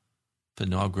 alcohol,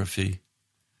 pornography,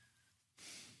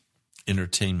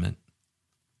 entertainment.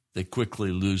 They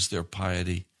quickly lose their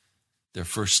piety. Their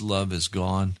first love is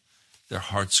gone. Their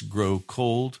hearts grow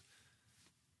cold.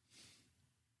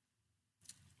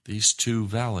 These two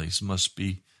valleys must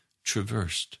be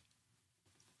traversed.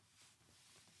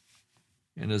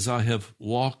 And as I have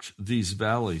walked these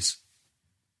valleys,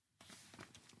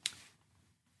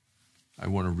 I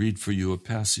want to read for you a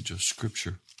passage of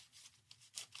Scripture.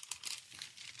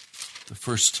 The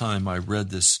first time I read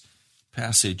this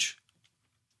passage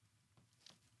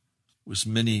was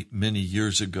many, many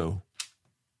years ago.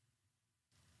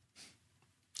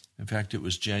 In fact, it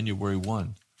was January 1,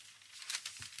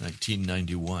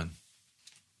 1991.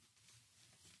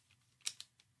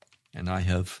 And I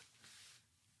have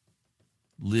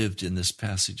lived in this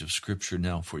passage of Scripture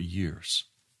now for years.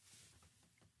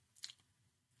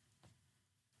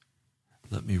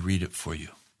 Let me read it for you.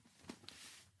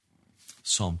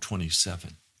 Psalm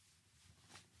 27.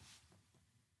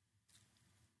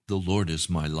 The Lord is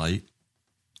my light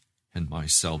and my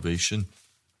salvation.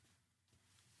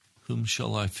 Whom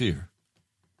shall I fear?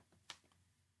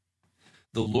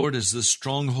 The Lord is the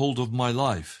stronghold of my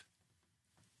life.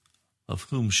 Of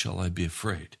whom shall I be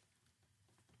afraid?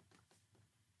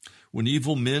 When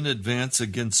evil men advance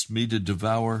against me to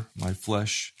devour my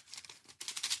flesh,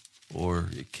 or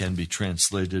it can be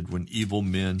translated, when evil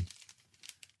men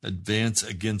advance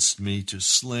against me to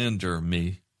slander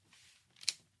me,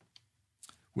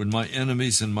 when my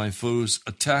enemies and my foes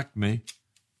attack me,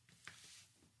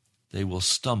 they will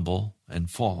stumble and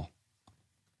fall.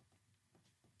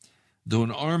 Though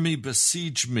an army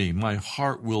besiege me, my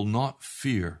heart will not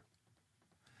fear.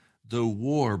 Though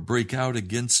war break out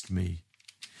against me,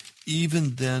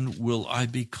 even then will I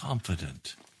be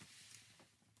confident.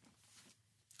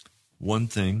 One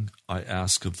thing I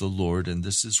ask of the Lord, and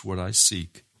this is what I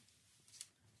seek,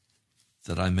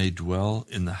 that I may dwell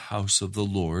in the house of the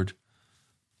Lord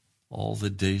all the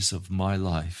days of my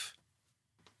life,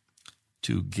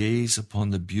 to gaze upon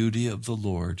the beauty of the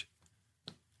Lord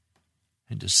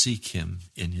and to seek him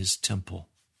in his temple.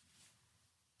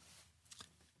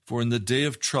 For in the day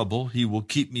of trouble he will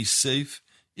keep me safe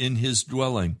in his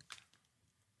dwelling.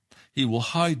 He will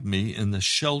hide me in the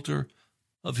shelter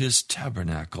of his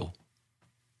tabernacle.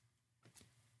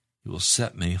 He will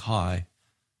set me high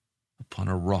upon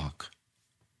a rock.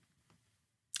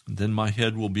 And then my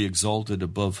head will be exalted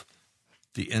above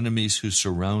the enemies who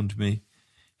surround me.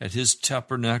 At his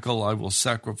tabernacle I will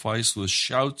sacrifice with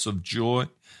shouts of joy.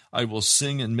 I will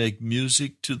sing and make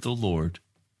music to the Lord.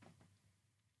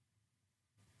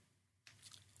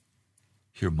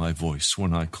 Hear my voice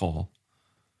when I call.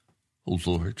 O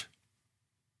Lord,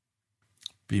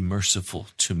 be merciful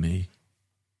to me.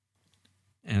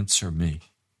 Answer me.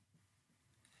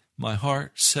 My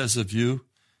heart says of you,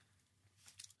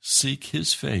 seek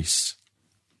his face.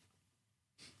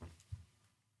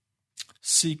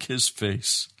 Seek his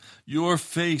face. Your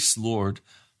face, Lord,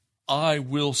 I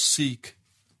will seek.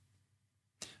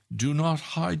 Do not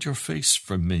hide your face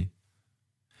from me.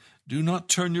 Do not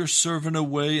turn your servant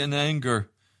away in anger.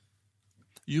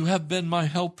 You have been my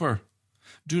helper.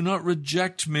 Do not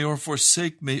reject me or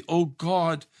forsake me, O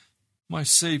God, my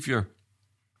Savior.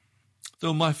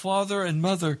 Though my father and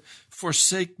mother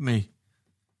forsake me,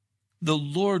 the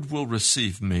Lord will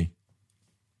receive me.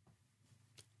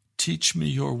 Teach me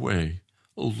your way,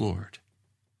 O Lord.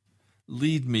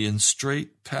 Lead me in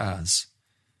straight paths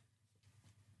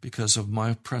because of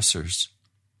my oppressors.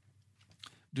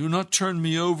 Do not turn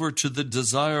me over to the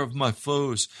desire of my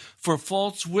foes, for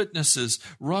false witnesses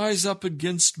rise up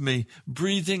against me,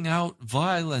 breathing out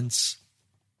violence.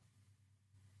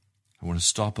 I want to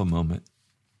stop a moment,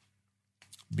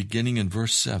 beginning in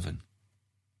verse 7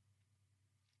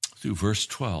 through verse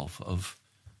 12 of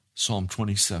Psalm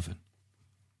 27.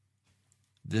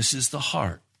 This is the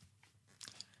heart.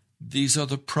 These are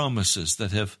the promises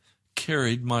that have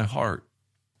carried my heart.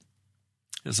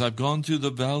 As I've gone through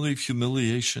the valley of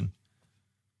humiliation,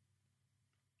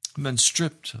 I've been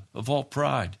stripped of all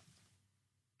pride,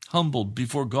 humbled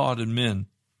before God and men.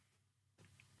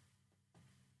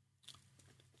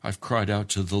 I've cried out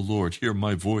to the Lord, hear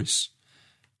my voice.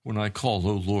 When I call,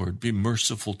 O Lord, be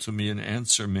merciful to me and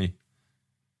answer me.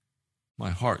 My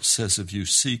heart says of you,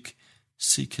 seek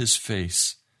his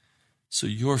face. So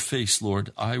your face,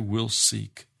 Lord, I will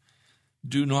seek.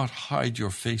 Do not hide your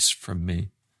face from me.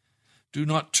 Do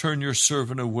not turn your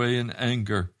servant away in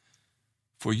anger,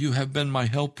 for you have been my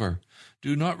helper.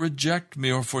 Do not reject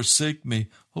me or forsake me,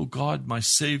 O God, my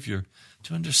Savior.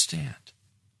 To understand,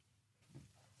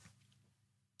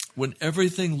 when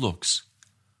everything looks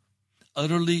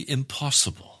utterly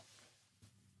impossible,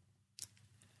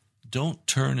 don't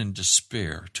turn in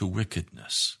despair to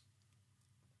wickedness,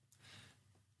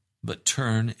 but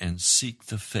turn and seek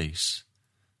the face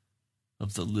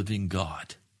of the living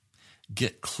God.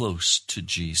 Get close to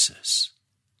Jesus.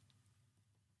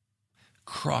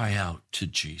 Cry out to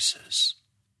Jesus.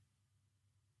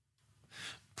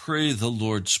 Pray the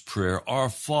Lord's Prayer. Our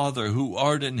Father who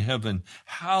art in heaven,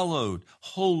 hallowed,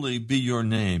 holy be your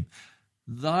name.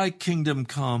 Thy kingdom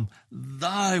come,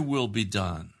 thy will be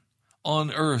done,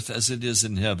 on earth as it is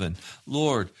in heaven.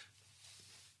 Lord,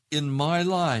 in my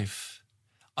life,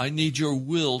 I need your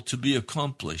will to be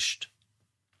accomplished.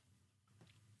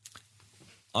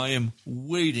 I am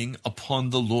waiting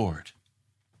upon the Lord.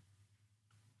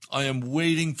 I am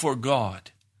waiting for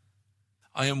God.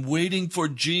 I am waiting for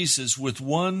Jesus with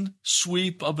one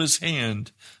sweep of his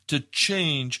hand to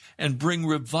change and bring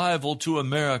revival to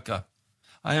America.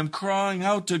 I am crying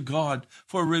out to God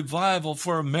for revival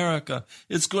for America.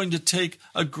 It's going to take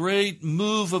a great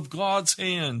move of God's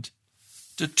hand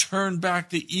to turn back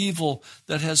the evil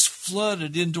that has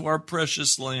flooded into our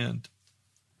precious land.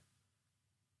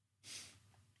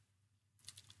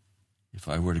 If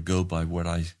I were to go by what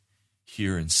I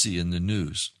hear and see in the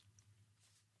news,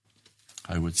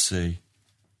 I would say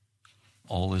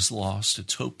all is lost,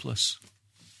 it's hopeless.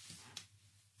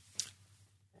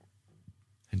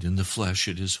 And in the flesh,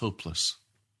 it is hopeless.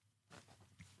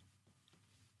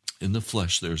 In the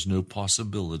flesh, there's no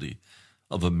possibility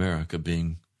of America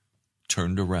being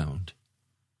turned around.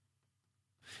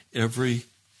 Every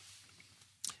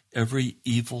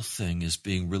evil thing is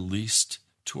being released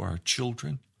to our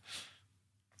children.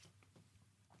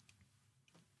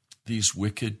 These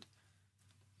wicked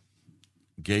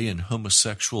gay and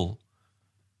homosexual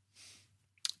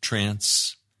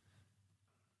trance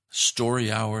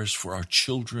story hours for our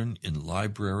children in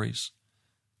libraries,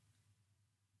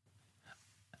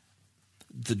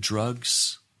 the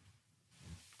drugs,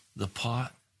 the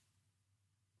pot,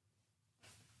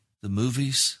 the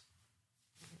movies,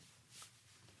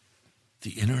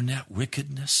 the internet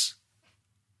wickedness,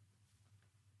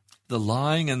 the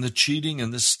lying and the cheating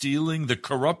and the stealing, the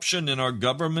corruption in our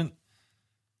government,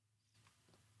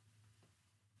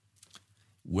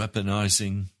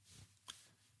 weaponizing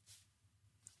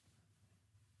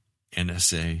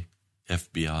NSA,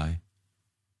 FBI,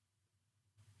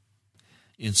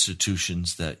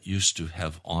 institutions that used to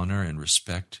have honor and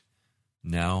respect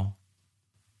now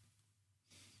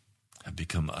have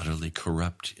become utterly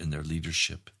corrupt in their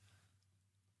leadership.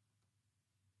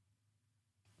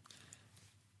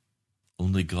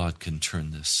 Only God can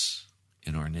turn this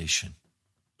in our nation.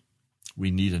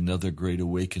 We need another great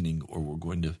awakening, or we're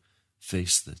going to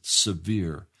face the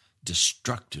severe,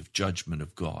 destructive judgment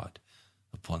of God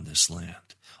upon this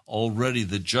land. Already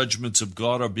the judgments of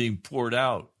God are being poured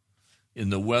out in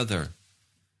the weather,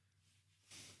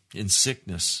 in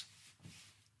sickness,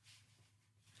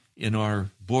 in our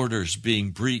borders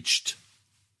being breached.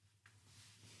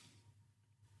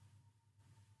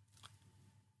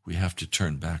 We have to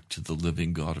turn back to the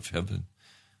living God of heaven.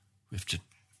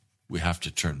 We have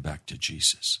to turn back to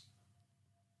Jesus.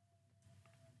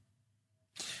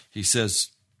 He says,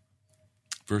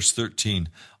 verse 13,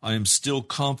 I am still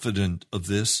confident of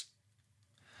this.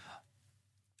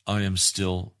 I am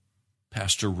still,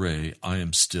 Pastor Ray, I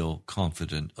am still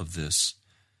confident of this.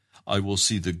 I will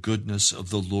see the goodness of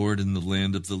the Lord in the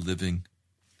land of the living.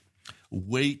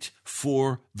 Wait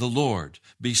for the Lord.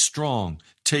 Be strong.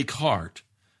 Take heart.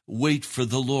 Wait for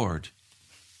the Lord.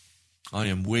 I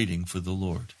am waiting for the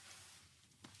Lord.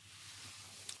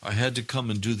 I had to come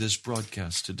and do this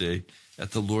broadcast today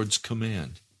at the Lord's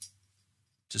command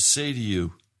to say to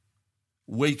you,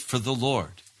 wait for the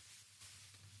Lord.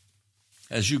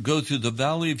 as you go through the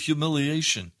valley of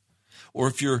humiliation, or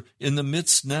if you're in the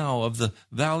midst now of the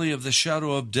valley of the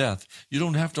shadow of death, you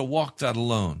don't have to walk that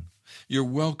alone. You're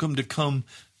welcome to come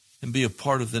and be a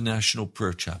part of the National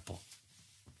Prayer Chapel.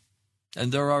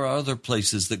 And there are other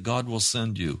places that God will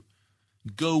send you.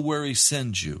 Go where he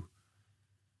sends you.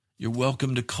 You're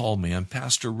welcome to call me. I'm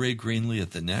Pastor Ray Greenlee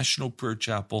at the National Prayer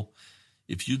Chapel.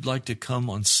 If you'd like to come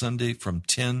on Sunday from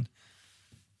 10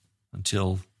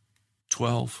 until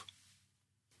 12,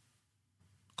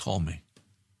 call me.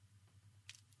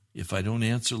 If I don't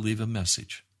answer, leave a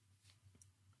message.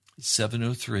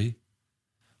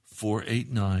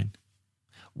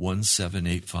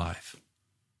 703-489-1785.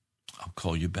 I'll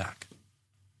call you back.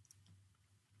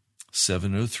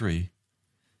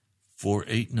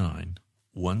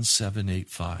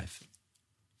 703-489-1785.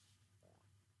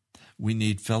 We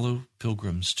need fellow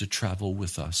pilgrims to travel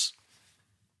with us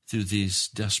through these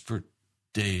desperate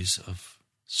days of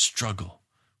struggle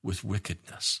with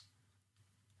wickedness.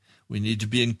 We need to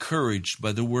be encouraged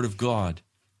by the Word of God.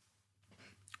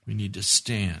 We need to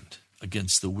stand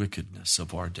against the wickedness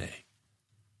of our day.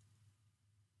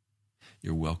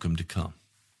 You're welcome to come.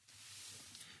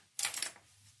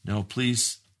 Now,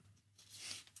 please,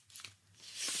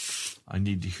 I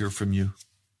need to hear from you.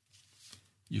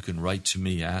 You can write to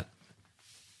me at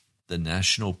the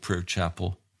National Prayer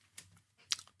Chapel,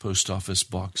 Post Office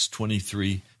Box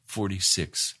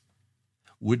 2346,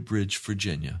 Woodbridge,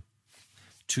 Virginia,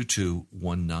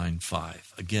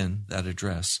 22195. Again, that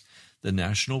address, the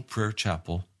National Prayer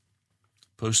Chapel,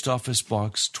 Post Office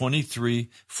Box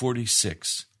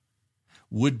 2346,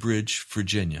 Woodbridge,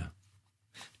 Virginia,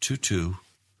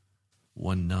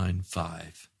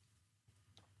 22195.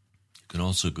 You can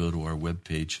also go to our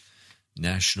webpage,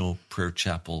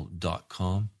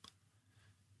 nationalprayerchapel.com.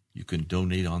 You can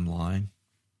donate online.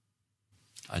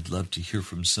 I'd love to hear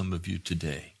from some of you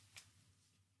today.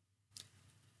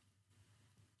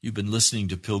 You've been listening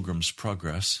to Pilgrim's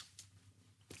Progress.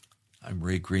 I'm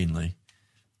Ray Greenlee,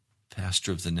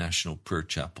 pastor of the National Prayer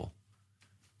Chapel.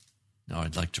 Now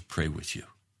I'd like to pray with you.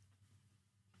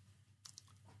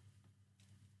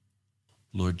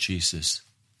 Lord Jesus,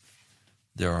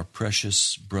 there are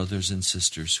precious brothers and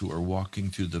sisters who are walking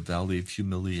through the valley of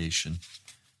humiliation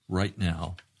right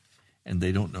now, and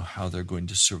they don't know how they're going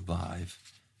to survive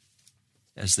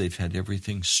as they've had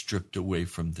everything stripped away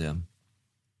from them.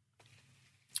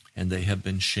 And they have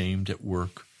been shamed at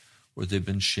work, or they've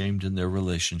been shamed in their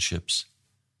relationships,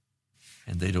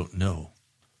 and they don't know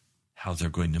how they're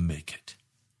going to make it.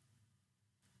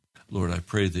 Lord, I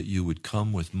pray that you would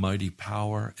come with mighty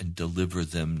power and deliver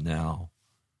them now.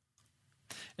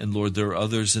 And Lord, there are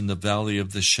others in the valley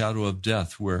of the shadow of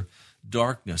death where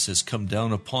darkness has come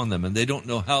down upon them and they don't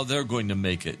know how they're going to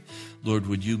make it. Lord,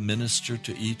 would you minister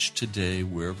to each today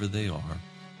wherever they are?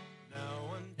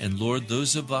 And Lord,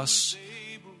 those of us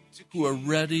who are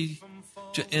ready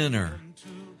to enter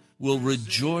will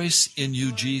rejoice in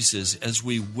you, Jesus, as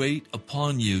we wait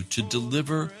upon you to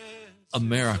deliver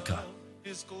America.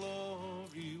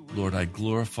 Lord, I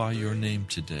glorify your name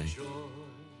today.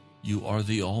 You are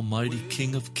the almighty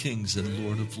King of kings and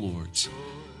Lord of lords.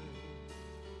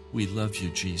 We love you,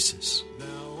 Jesus.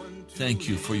 Thank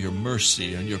you for your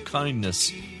mercy and your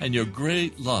kindness and your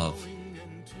great love.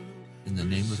 In the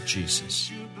name of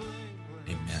Jesus,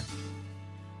 amen.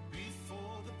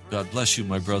 God bless you,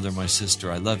 my brother, my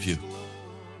sister. I love you.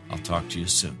 I'll talk to you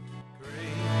soon.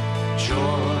 Great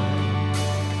joy,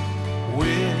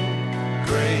 with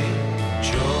great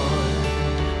joy,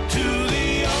 to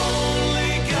the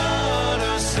only God,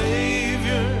 our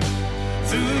Savior,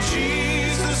 through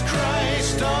Jesus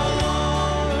Christ our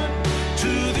Lord.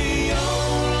 To the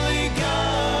only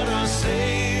God, our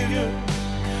Savior,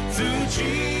 through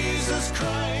Jesus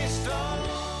Christ our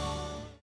Lord.